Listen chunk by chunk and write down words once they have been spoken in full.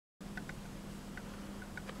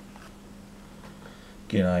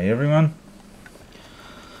G'day everyone,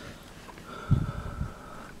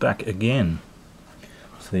 back again.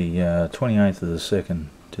 It's the 28th of the 2nd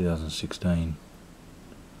 2016,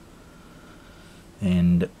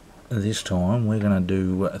 and this time we're going to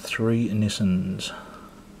do 3 Nissans,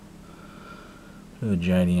 a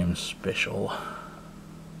JDM special.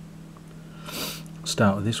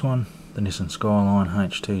 Start with this one, the Nissan Skyline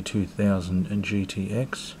HT 2000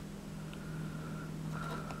 GTX.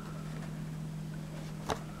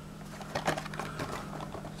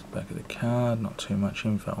 Back of the card, not too much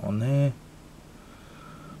info on there.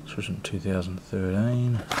 This was from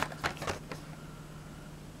 2013.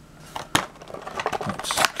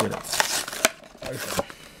 Let's get it open.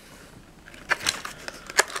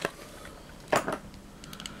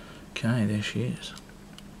 Okay, there she is.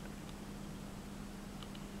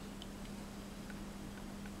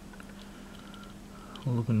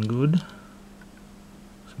 Looking good.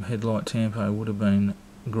 Some headlight tampo would have been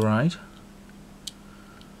great.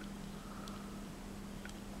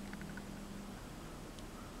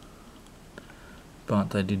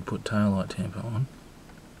 But they did put taillight tampo on,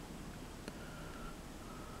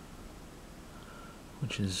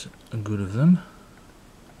 which is good of them.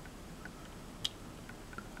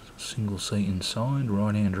 Single seat inside,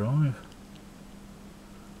 right hand drive.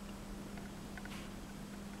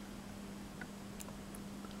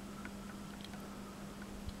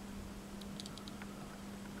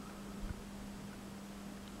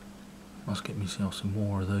 Must get myself some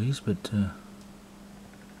more of these, but I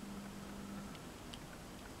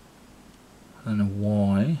don't know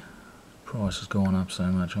why the price has gone up so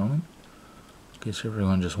much on them. Guess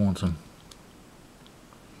everyone just wants them.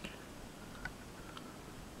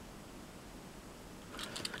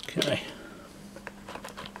 Okay.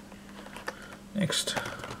 Next,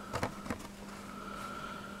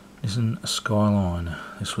 Nissan Skyline.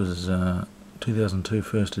 This was 2002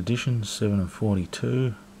 first edition, 7 of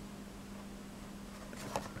 42.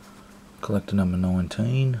 Collector number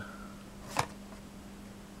 19.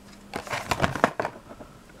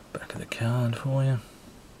 Back of the card for you.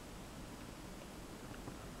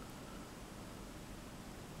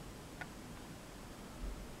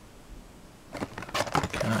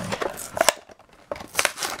 Okay.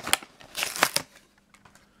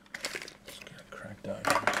 Let's get it cracked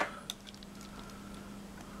open.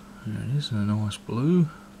 There it is in a nice blue.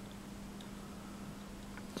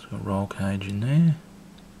 It's got a roll cage in there.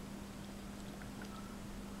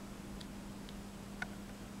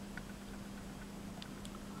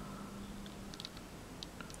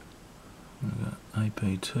 We've got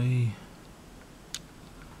APT.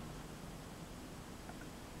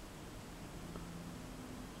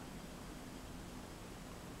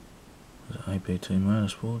 Was it APT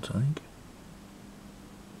Motorsports, I think?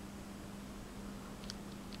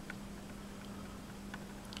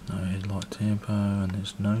 No headlight tampo, and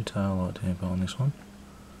there's no taillight tampo on this one.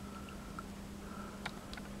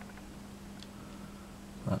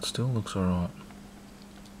 But still looks alright.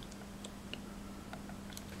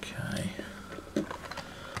 Okay.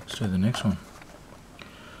 Let's do the next one.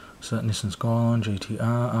 So that Nissan Skyline GTR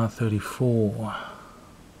R34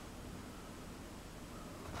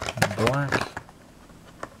 in black.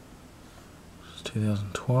 This is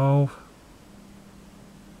 2012.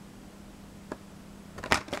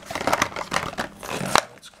 Okay,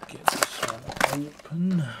 let's get this one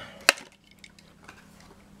open.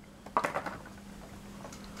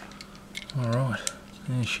 Alright,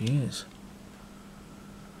 there she is.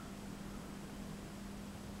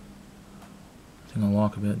 The thing I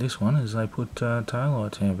like about this one is they put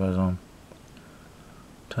taillight tampos on.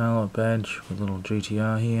 Taillight badge with a little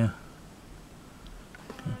GTR here.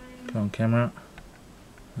 Go on camera.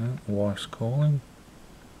 Wife's calling.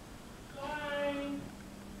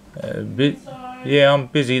 Yeah, I'm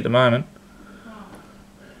busy at the moment.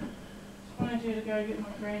 I wanted you to go get my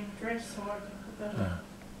green dress so I can put that on.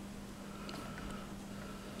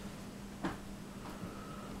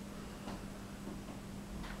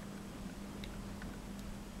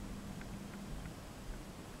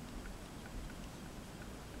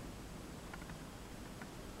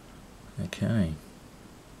 Okay.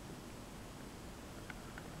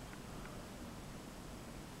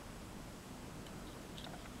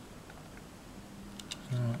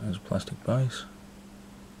 Alright, there's a plastic base.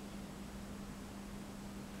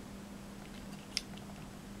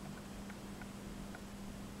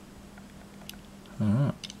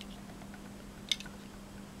 Alright.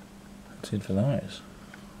 That's it for those.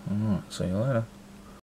 Alright, see you later.